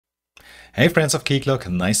Hey friends of Keycloak,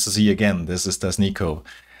 nice to see you again. This is Niko.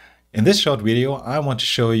 In this short video, I want to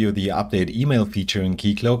show you the update email feature in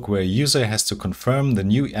Keycloak where a user has to confirm the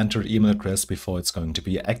new entered email address before it's going to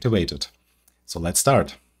be activated. So let's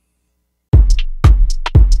start.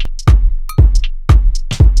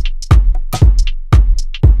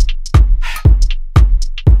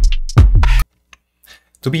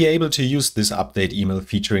 To be able to use this update email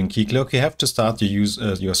feature in Keycloak, you have to start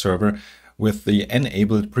your server with the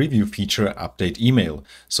enabled preview feature update email.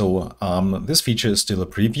 So this feature is still a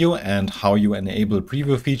preview, and how you enable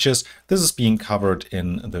preview features, this is being covered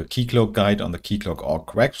in the Keycloak guide on the Keycloak.org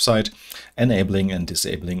website, enabling and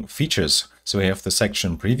disabling features. So we have the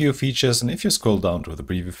section preview features, and if you scroll down to the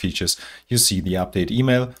preview features, you see the update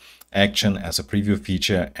email action as a preview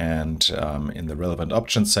feature, and in the relevant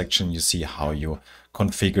options section, you see how you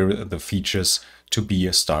configure the features to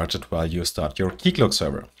be started while you start your Keycloak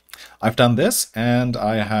server. I've done this, and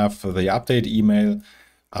I have the update email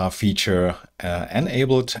feature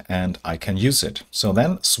enabled, and I can use it. So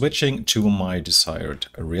then switching to my desired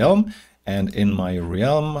realm, and in my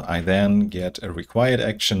realm I then get a required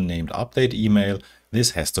action named update email.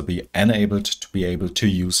 This has to be enabled to be able to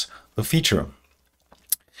use the feature.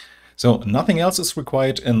 So nothing else is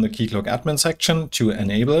required in the Keycloak admin section to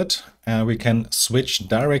enable it. We can switch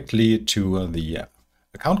directly to the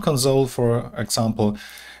account console, for example,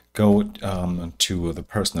 go to the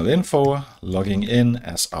personal info, logging in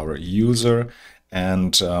as our user,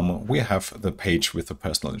 and we have the page with the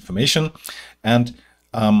personal information. And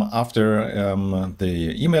after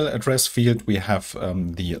the email address field, we have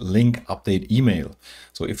the link update email.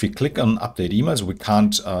 So if we click on update emails, we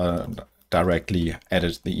can't directly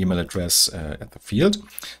edit the email address at the field.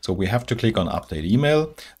 So we have to click on update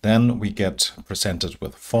email. Then we get presented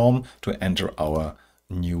with a form to enter our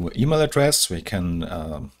new email address. We can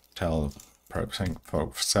tell, for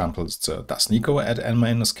example, it's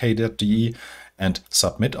dasniko@n-k.de and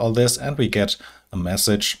submit all this, and we get a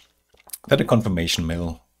message that a confirmation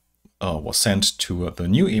mail was sent to the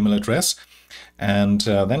new email address. And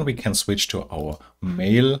then we can switch to our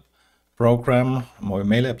mail program, our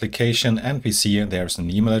mail application, and we see there's an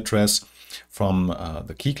email address from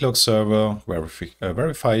the Keycloak server where we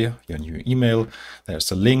verify your new email.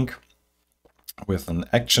 There's a link with an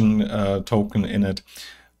action token in it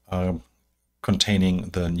containing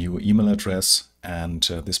the new email address, and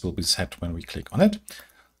this will be set when we click on it.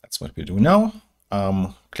 That's what we do now.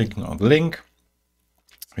 Clicking on the link,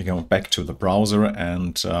 we go back to the browser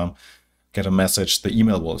and get a message the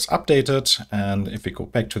email was updated. And if we go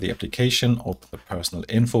back to the application, open the personal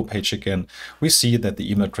info page again, we see that the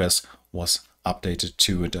email address was updated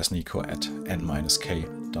to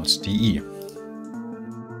dasniko@n-k.de.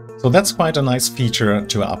 So that's quite a nice feature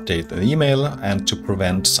to update the email and to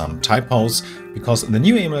prevent some typos, because the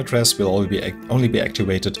new email address will only be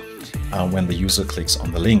activated when the user clicks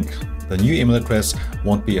on the link. The new email address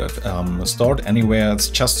won't be stored anywhere, it's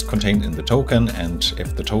just contained in the token, and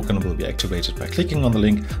if the token will be activated by clicking on the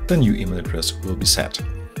link, the new email address will be set.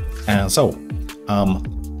 And so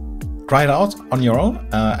try it out on your own,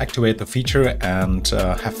 activate the feature, and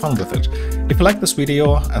have fun with it. If you like this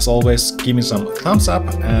video, as always, give me some thumbs up,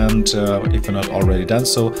 and if you're not already done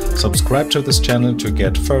so, subscribe to this channel to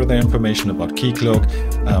get further information about Keycloak,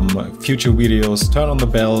 future videos, turn on the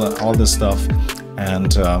bell, all this stuff,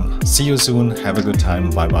 and see you soon. Have a good time.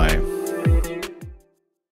 Bye bye.